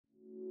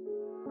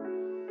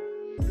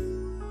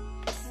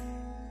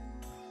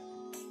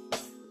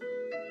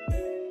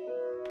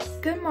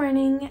Good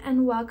morning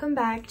and welcome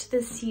back to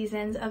the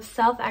Seasons of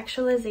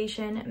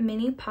Self-Actualization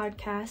mini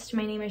podcast.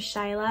 My name is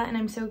Shyla and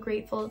I'm so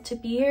grateful to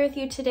be here with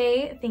you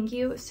today. Thank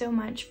you so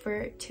much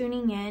for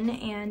tuning in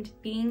and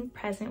being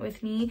present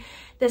with me.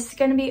 This is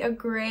going to be a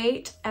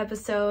great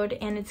episode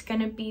and it's going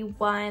to be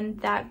one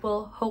that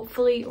will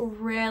hopefully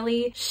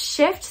really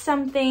shift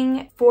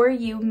something for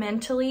you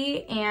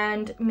mentally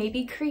and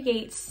maybe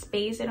create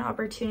space and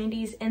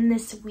opportunities in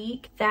this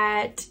week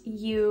that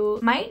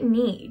you might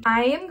need.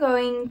 I am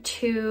going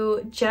to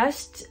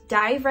just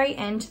dive right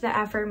into the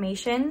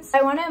affirmations.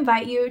 I want to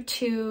invite you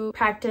to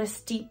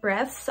practice deep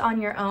breaths on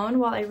your own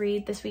while I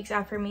read this week's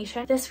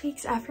affirmation. This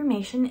week's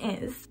affirmation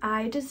is,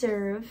 I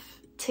deserve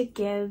to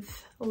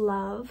give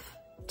love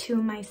to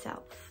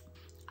myself.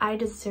 I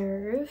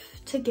deserve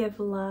to give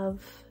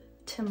love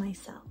to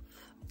myself.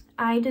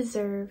 I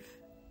deserve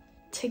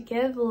to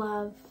give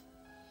love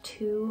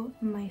to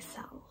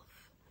myself.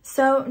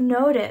 So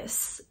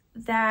notice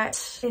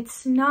that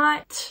it's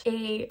not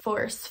a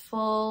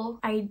forceful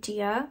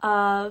idea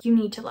of you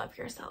need to love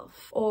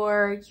yourself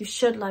or you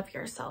should love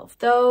yourself.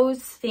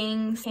 Those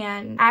things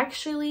can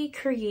actually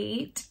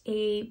create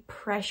a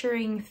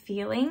pressuring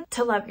feeling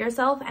to love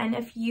yourself. And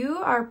if you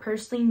are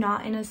personally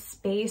not in a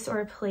space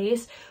or a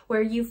place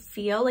where you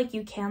feel like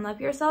you can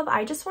love yourself,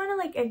 I just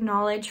want to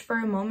acknowledge for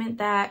a moment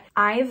that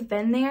I've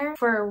been there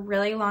for a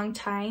really long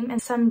time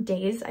and some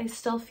days I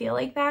still feel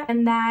like that,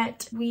 and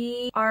that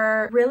we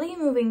are really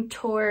moving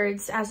towards,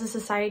 as a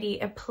society,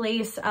 a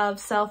place of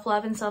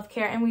self-love and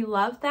self-care, and we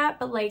love that,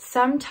 but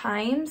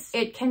sometimes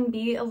it can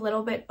be a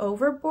little bit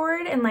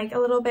overboard and a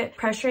little bit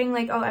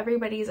pressuring, oh,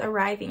 everybody's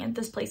arriving at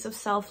this place of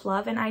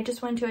self-love. And I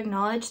just want to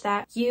acknowledge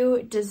that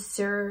you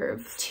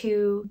deserve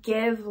to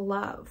give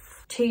love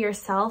to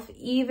yourself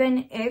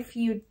even if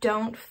you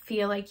don't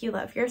feel like you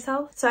love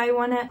yourself. So I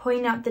want to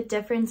point out the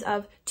difference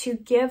of to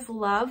give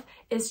love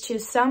is to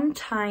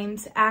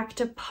sometimes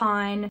act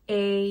upon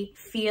a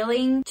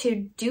feeling to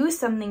do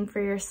something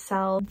for yourself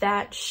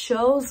that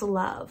shows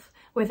love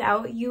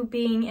without you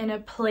being in a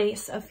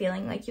place of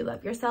feeling like you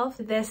love yourself.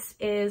 This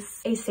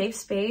is a safe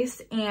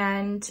space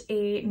and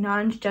a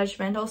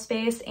non-judgmental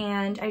space,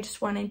 and I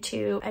just wanted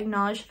to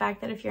acknowledge the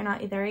fact that if you're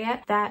not there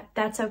yet,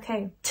 that's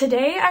okay.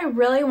 Today, I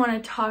really want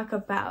to talk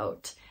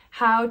about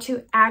how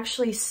to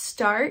actually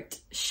start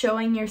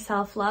showing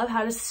yourself love,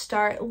 how to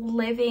start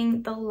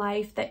living the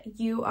life that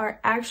you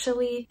are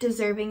actually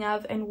deserving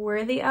of and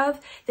worthy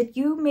of, that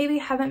you maybe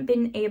haven't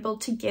been able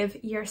to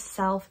give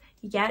yourself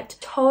yet.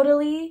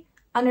 Totally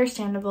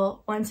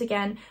understandable. Once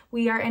again,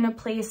 we are in a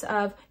place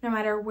of, no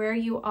matter where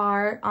you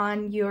are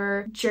on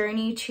your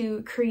journey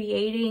to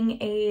creating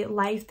a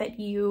life that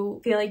you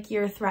feel like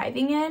you're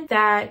thriving in,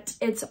 that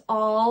it's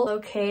all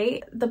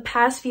okay. The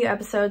past few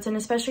episodes, and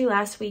especially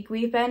last week,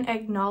 we've been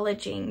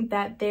acknowledging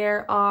that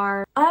there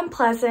are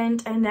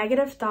unpleasant and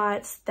negative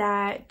thoughts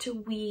that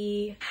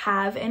we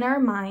have in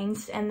our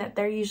minds, and that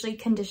they're usually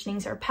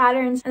conditionings or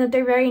patterns, and that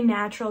they're very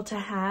natural to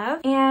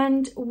have.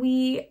 And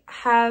we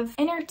have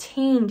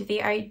entertained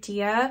the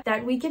idea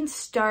that we can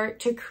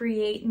start to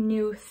create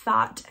new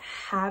thought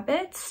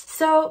habits.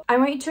 So I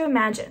want you to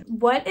imagine,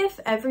 what if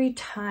every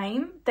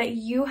time that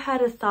you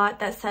had a thought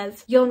that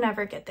says you'll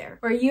never get there,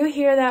 or you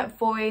hear that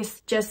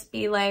voice just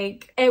be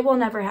like, it will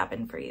never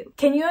happen for you?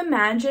 Can you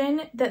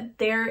imagine that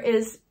there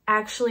is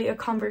actually a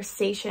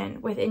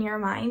conversation within your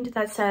mind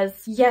that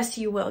says, yes,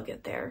 you will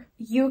get there.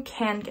 You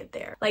can get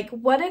there.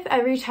 What if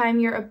every time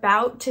you're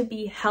about to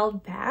be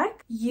held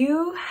back,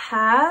 you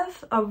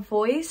have a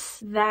voice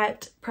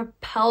that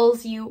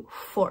propels you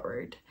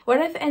forward? What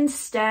if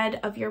instead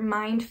of your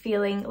mind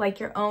feeling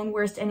like your own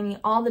worst enemy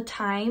all the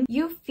time,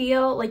 you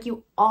feel like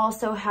you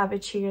also have a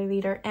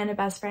cheerleader and a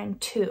best friend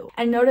too?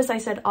 And notice I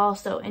said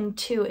also and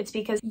too. It's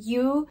because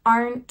you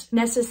aren't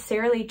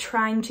necessarily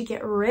trying to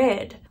get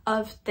rid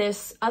of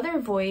this other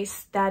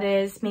voice that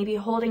is maybe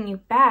holding you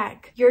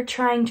back. You're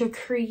trying to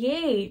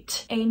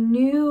create a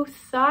new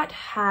thought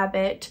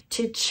habit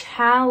to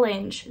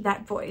challenge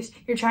that voice.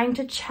 You're trying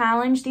to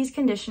challenge these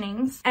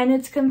conditionings, and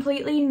it's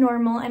completely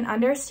normal and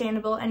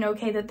understandable and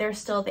okay that they're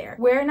still there.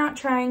 We're not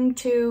trying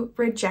to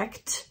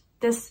reject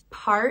this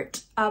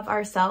part of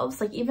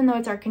ourselves, even though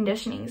it's our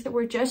conditionings, that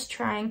we're just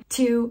trying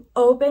to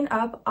open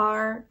up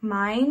our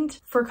mind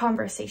for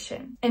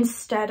conversation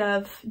instead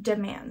of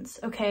demands,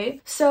 okay?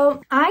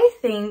 So I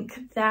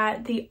think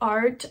that the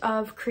art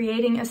of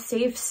creating a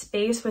safe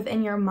space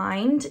within your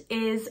mind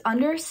is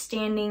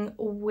understanding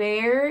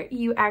where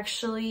you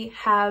actually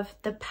have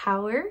the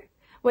power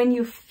when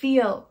you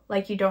feel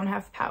like you don't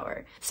have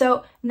power.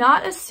 So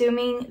not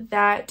assuming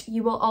that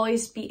you will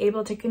always be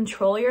able to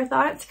control your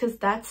thoughts, because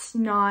that's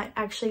not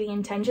actually the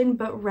intention,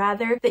 but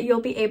rather that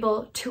you'll be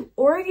able to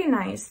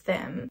organize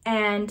them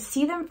and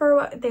see them for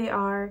what they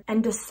are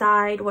and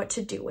decide what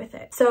to do with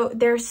it. So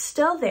they're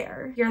still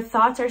there, your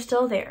thoughts are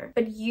still there,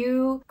 but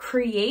you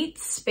create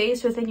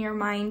space within your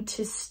mind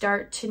to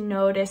start to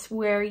notice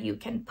where you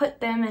can put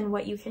them and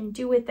what you can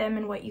do with them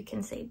and what you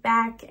can say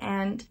back,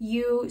 and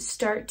you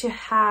start to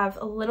have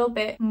a little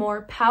bit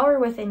more power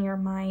within your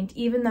mind,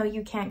 even though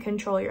you can't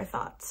control your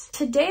thoughts.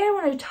 Today, I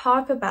want to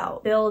talk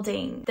about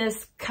building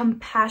this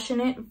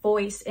compassionate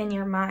voice in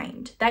your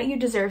mind that you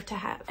deserve to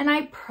have. And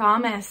I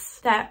promise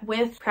that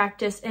with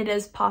practice, it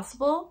is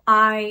possible.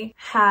 I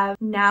have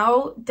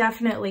now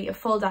definitely a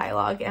full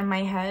dialogue in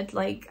my head.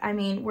 Like, I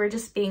mean, we're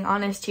just being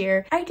honest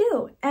here. I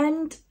do.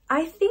 And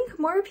I think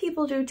more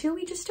people do too.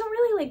 We just don't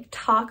really like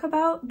talk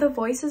about the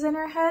voices in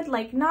our head,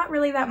 like not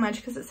really that much,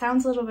 because it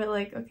sounds a little bit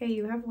like, okay,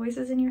 you have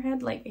voices in your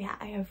head. Like, yeah,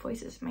 I have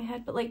voices in my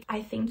head, but like,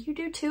 I think you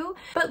do too.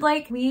 But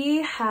like,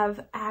 we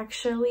have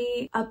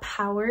actually a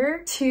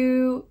power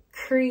to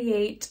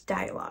create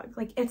dialogue.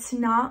 Like, it's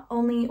not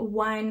only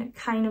one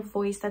kind of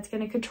voice that's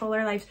going to control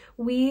our lives.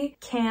 We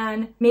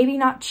can maybe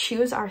not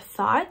choose our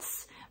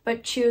thoughts,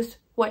 but choose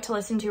what to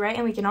listen to, right?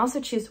 And we can also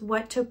choose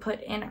what to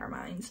put in our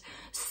minds.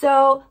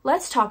 So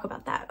let's talk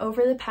about that.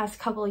 Over the past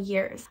couple of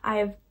years, I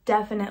have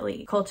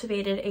definitely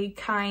cultivated a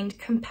kind,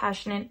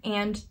 compassionate,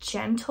 and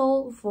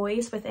gentle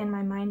voice within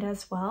my mind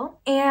as well.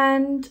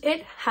 And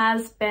it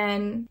has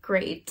been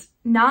great.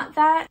 Not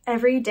that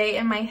every day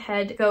in my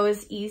head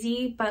goes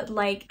easy, but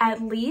like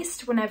at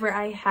least whenever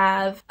I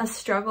have a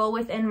struggle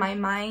within my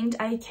mind,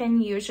 I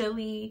can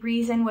usually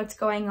reason what's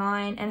going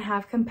on and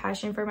have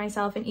compassion for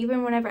myself. And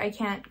even whenever I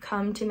can't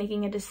come to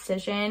making a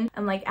decision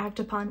and like act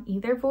upon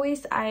either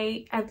voice,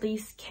 I at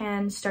least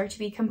can start to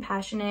be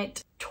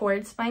compassionate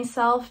towards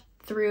myself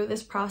through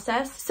this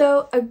process.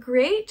 So a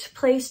great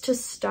place to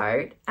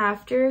start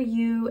after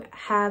you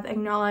have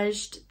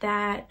acknowledged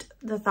that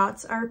the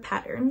thoughts are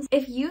patterns,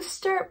 if you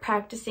start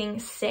practicing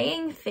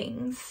saying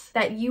things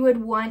that you would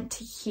want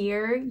to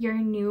hear your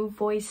new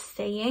voice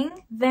saying,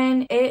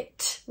 then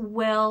it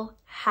will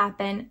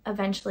happen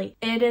eventually.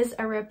 It is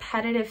a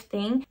repetitive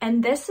thing,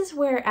 and this is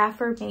where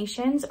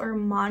affirmations or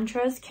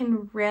mantras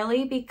can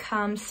really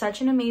become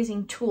such an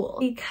amazing tool,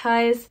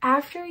 because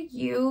after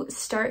you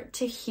start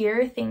to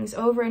hear things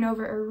over and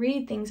over, or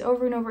read things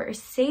over and over, or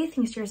say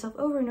things to yourself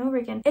over and over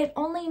again, it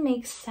only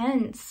makes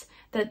sense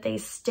that they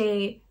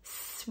stay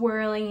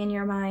swirling in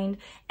your mind,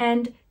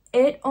 and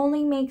it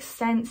only makes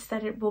sense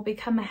that it will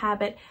become a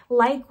habit,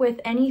 like with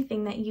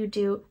anything that you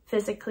do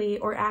physically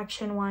or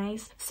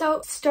action-wise.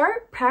 So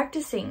start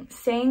practicing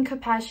saying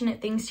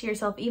compassionate things to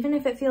yourself, even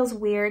if it feels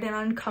weird and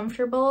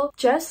uncomfortable.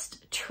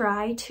 Just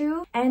try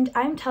to. And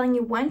I'm telling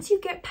you, once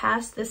you get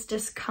past this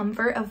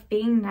discomfort of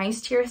being nice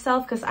to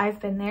yourself, because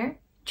I've been there,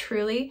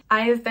 truly,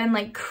 I have been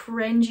like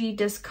cringy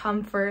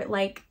discomfort,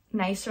 like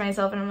nice to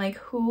myself, and I'm like,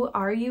 who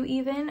are you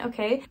even?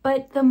 Okay,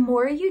 but the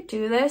more you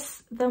do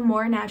this, the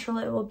more natural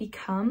it will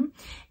become.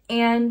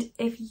 And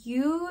if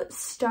you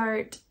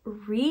start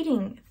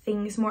reading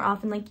things more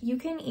often, like you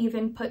can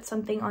even put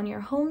something on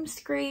your home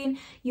screen,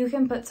 you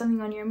can put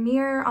something on your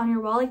mirror, on your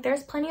wall, like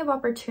there's plenty of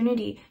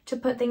opportunity to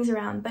put things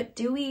around. But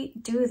do we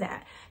do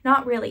that?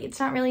 Not really.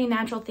 It's not really a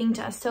natural thing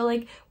to us. So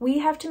like, we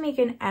have to make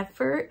an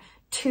effort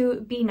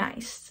to be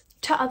nice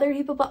to other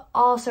people, but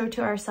also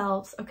to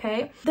ourselves,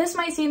 okay? This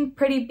might seem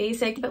pretty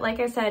basic, but like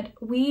I said,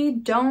 we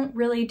don't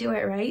really do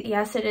it, right?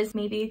 Yes, it is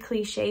maybe a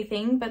cliche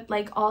thing, but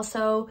like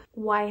also,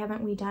 why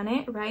haven't we done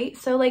it, right?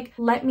 So like,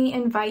 let me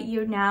invite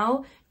you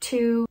now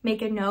to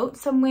make a note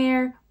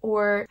somewhere,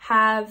 or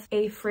have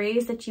a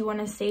phrase that you want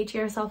to say to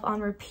yourself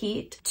on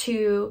repeat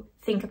to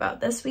think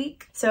about this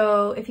week.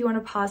 So if you want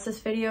to pause this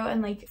video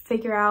and like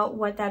figure out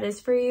what that is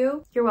for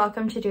you, you're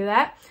welcome to do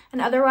that.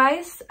 And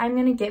otherwise, I'm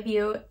going to give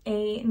you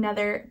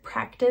another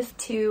practice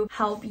to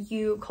help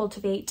you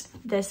cultivate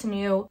this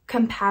new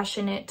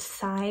compassionate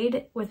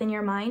side within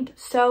your mind.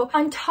 So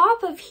on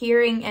top of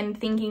hearing and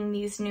thinking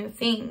these new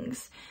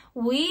things,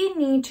 we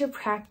need to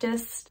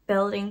practice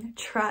building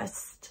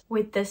trust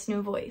with this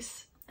new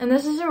voice. And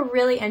this is a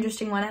really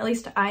interesting one, at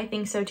least I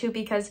think so too,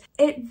 because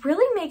it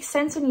really makes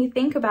sense when you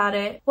think about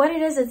it. What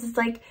it is it's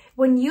like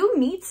when you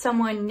meet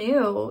someone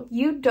new,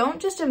 you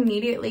don't just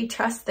immediately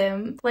trust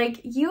them.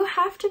 Like, you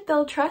have to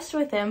build trust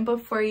with them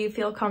before you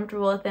feel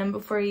comfortable with them,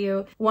 before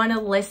you want to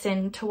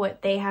listen to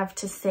what they have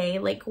to say.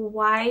 Like,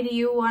 why do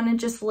you want to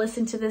just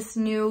listen to this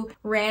new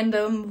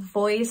random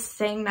voice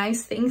saying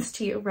nice things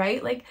to you,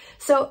 right? Like,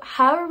 so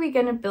how are we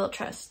going to build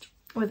trust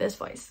with this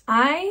voice?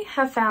 I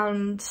have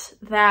found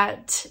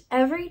that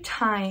every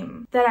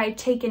time that I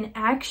take an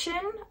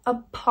action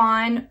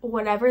upon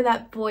whatever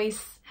that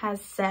voice has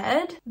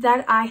said,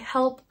 that I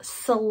help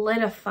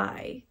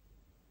solidify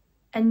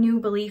a new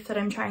belief that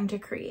I'm trying to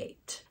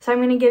create. So I'm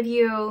going to give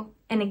you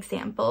an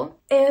example.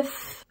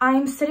 If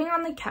I'm sitting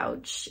on the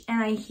couch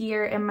and I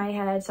hear in my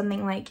head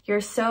something like,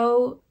 "You're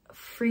so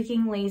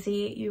freaking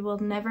lazy, you will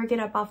never get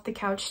up off the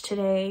couch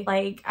today,"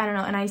 like, I don't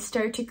know, and I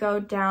start to go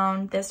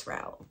down this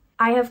route,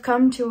 I have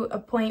come to a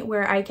point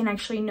where I can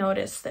actually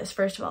notice this,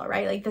 first of all,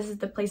 right? Like, this is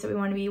the place that we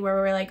want to be, where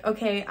we're like,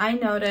 okay, I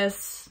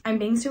notice I'm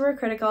being super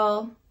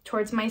critical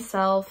towards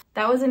myself.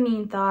 That was a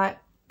mean thought.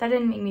 That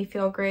didn't make me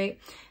feel great.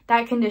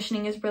 That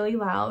conditioning is really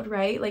loud,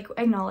 right? Like,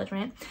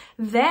 acknowledgement.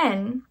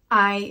 Then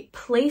I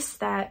place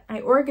that, I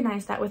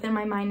organize that within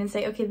my mind and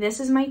say, okay, this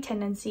is my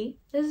tendency.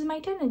 This is my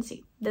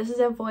tendency. This is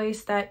a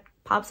voice that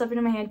pops up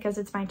into my head because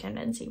it's my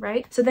tendency,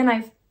 right? So then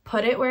I've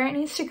put it where it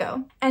needs to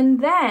go, and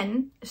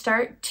then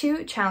start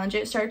to challenge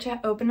it, start to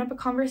open up a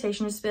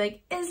conversation, just be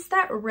like, is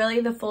that really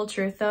the full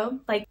truth though?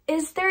 Like,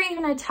 is there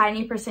even a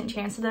tiny %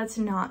 chance that that's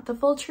not the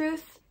full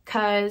truth?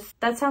 Because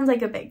that sounds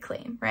like a big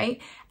claim,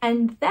 right?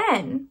 And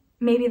then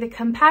maybe the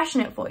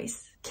compassionate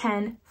voice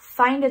can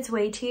find its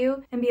way to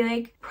you and be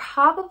like,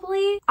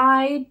 probably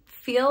I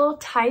feel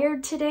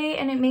tired today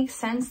and it makes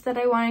sense that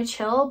I want to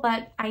chill,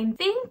 but I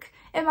think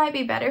it might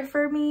be better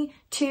for me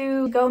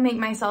to go make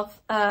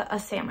myself a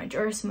sandwich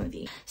or a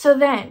smoothie. So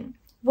then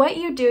what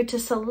you do to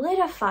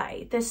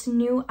solidify this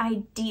new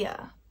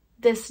idea,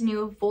 this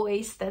new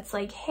voice that's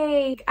like,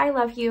 hey, I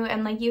love you,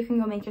 and like, you can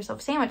go make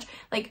yourself a sandwich.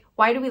 Like,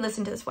 why do we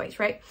listen to this voice,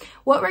 right?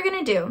 What we're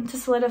gonna do to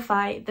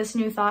solidify this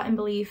new thought and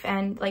belief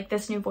and like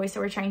this new voice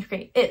that we're trying to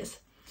create is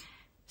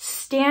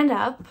stand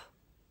up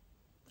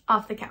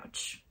off the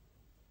couch.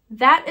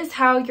 That is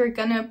how you're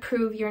gonna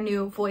prove your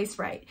new voice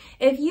right.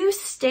 If you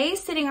stay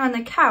sitting on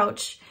the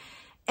couch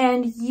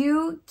and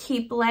you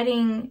keep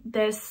letting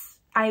this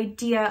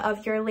idea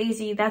of you're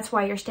lazy, that's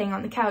why you're staying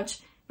on the couch,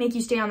 make you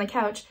stay on the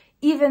couch,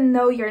 even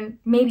though you're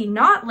maybe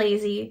not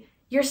lazy,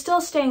 you're still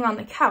staying on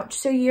the couch.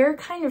 So you're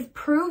kind of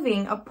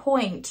proving a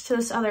point to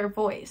this other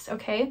voice,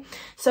 okay?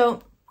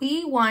 So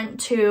we want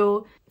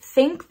to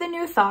think the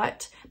new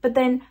thought, but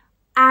then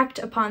act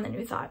upon the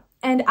new thought.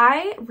 And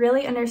I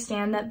really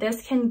understand that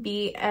this can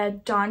be a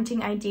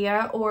daunting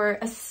idea, or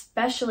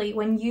especially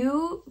when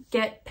you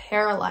get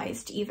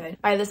paralyzed even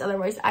by this other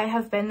voice. I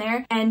have been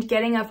there, and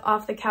getting up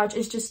off the couch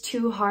is just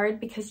too hard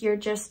because you're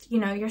just, you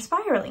know, you're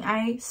spiraling.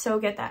 I so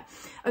get that.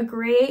 A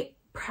great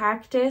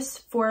practice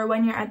for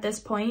when you're at this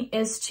point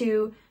is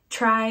to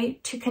try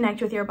to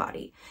connect with your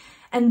body.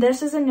 And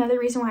this is another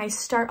reason why I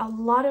start a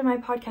lot of my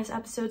podcast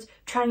episodes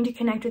trying to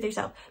connect with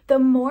yourself. The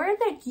more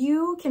that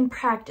you can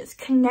practice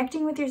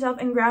connecting with yourself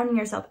and grounding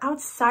yourself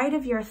outside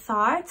of your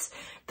thoughts,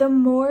 the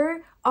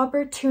more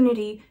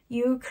opportunity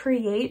you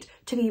create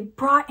to be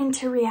brought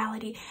into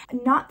reality.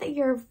 Not that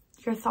your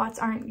thoughts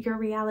aren't your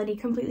reality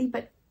completely,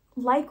 but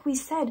like we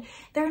said,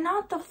 they're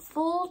not the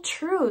full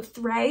truth,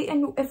 right?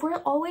 And if we're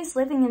always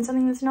living in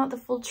something that's not the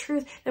full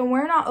truth, then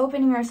we're not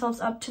opening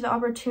ourselves up to the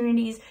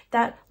opportunities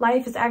that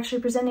life is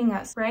actually presenting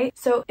us, right?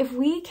 So if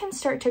we can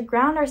start to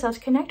ground ourselves,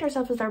 connect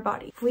ourselves with our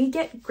body, if we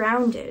get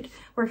grounded,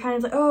 we're kind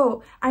of like,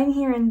 oh, I'm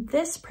here in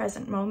this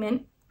present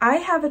moment. I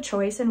have a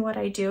choice in what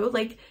I do.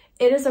 Like,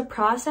 it is a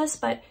process,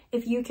 but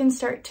if you can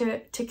start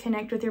to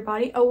connect with your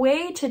body, a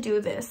way to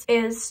do this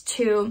is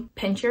to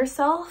pinch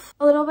yourself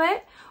a little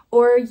bit,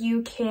 or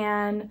you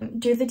can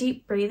do the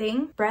deep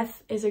breathing.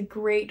 Breath is a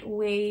great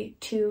way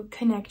to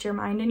connect your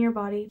mind and your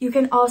body. You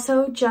can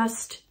also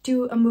just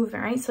do a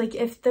movement, right? So like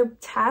if the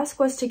task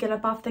was to get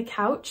up off the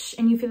couch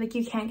and you feel like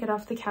you can't get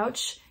off the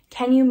couch,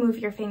 can you move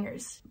your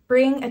fingers?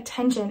 Bring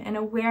attention and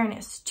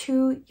awareness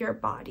to your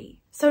body.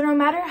 So no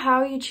matter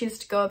how you choose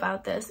to go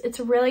about this, it's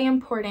really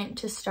important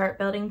to start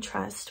building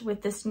trust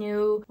with this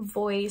new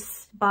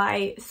voice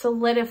by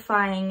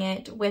solidifying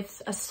it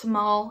with a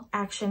small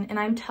action. And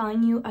I'm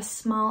telling you, a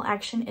small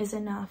action is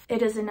enough.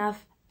 It is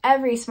enough.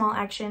 Every small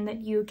action that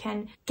you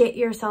can get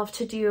yourself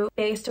to do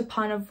based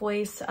upon a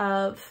voice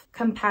of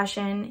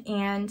compassion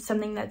and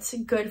something that's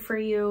good for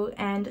you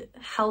and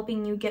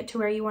helping you get to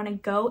where you want to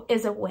go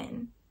is a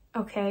win.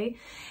 Okay?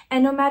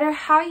 And no matter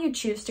how you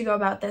choose to go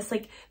about this,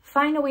 like,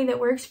 find a way that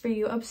works for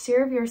you,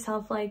 observe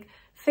yourself, like,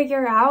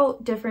 figure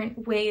out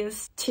different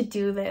ways to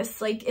do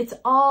this. Like, it's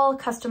all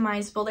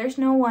customizable. There's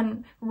no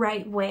one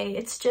right way.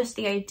 It's just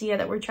the idea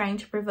that we're trying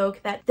to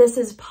provoke that this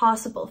is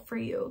possible for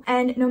you.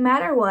 And no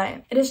matter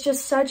what, it is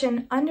just such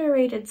an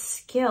underrated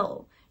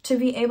skill to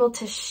be able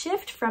to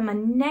shift from a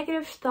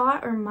negative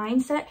thought or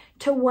mindset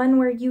to one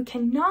where you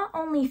can not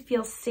only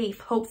feel safe,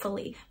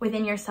 hopefully,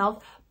 within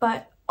yourself,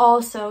 but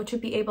also to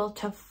be able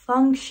to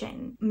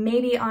function,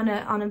 maybe on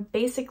a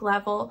basic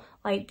level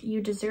like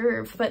you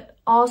deserve, but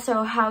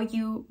also how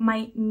you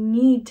might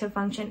need to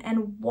function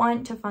and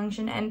want to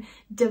function, and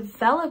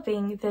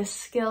developing this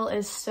skill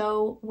is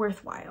so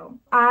worthwhile.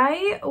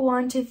 I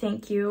want to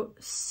thank you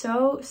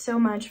so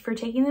much for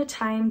taking the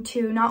time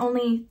to not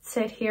only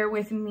sit here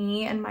with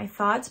me and my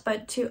thoughts,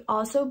 but to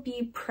also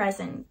be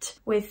present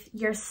with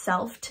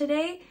yourself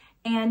today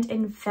and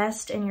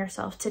invest in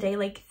yourself today.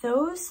 Like,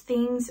 those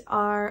things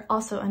are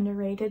also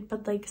underrated,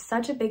 but like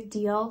such a big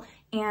deal,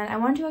 and I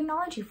want to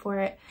acknowledge you for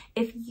it.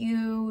 If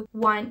you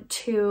want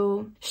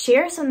to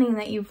share something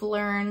that you've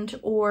learned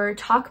or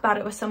talk about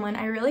it with someone,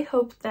 I really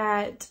hope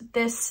that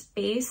this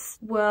space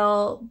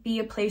will be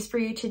a place for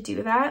you to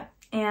do that.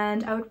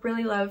 And I would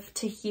really love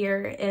to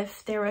hear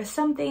if there was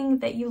something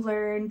that you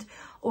learned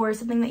or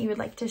something that you would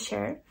like to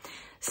share.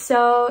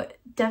 So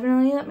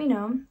definitely let me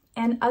know.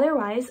 And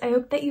otherwise, I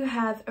hope that you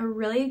have a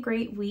really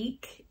great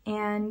week,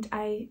 and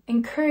I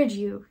encourage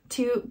you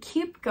to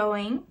keep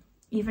going,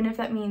 even if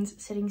that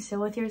means sitting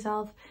still with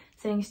yourself,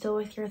 sitting still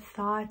with your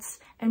thoughts,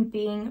 and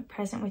being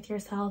present with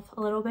yourself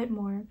a little bit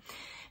more.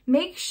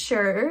 Make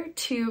sure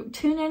to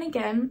tune in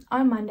again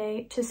on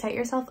Monday to set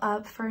yourself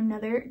up for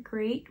another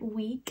great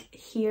week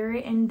here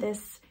in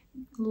this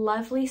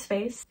lovely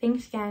space.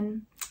 Thanks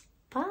again.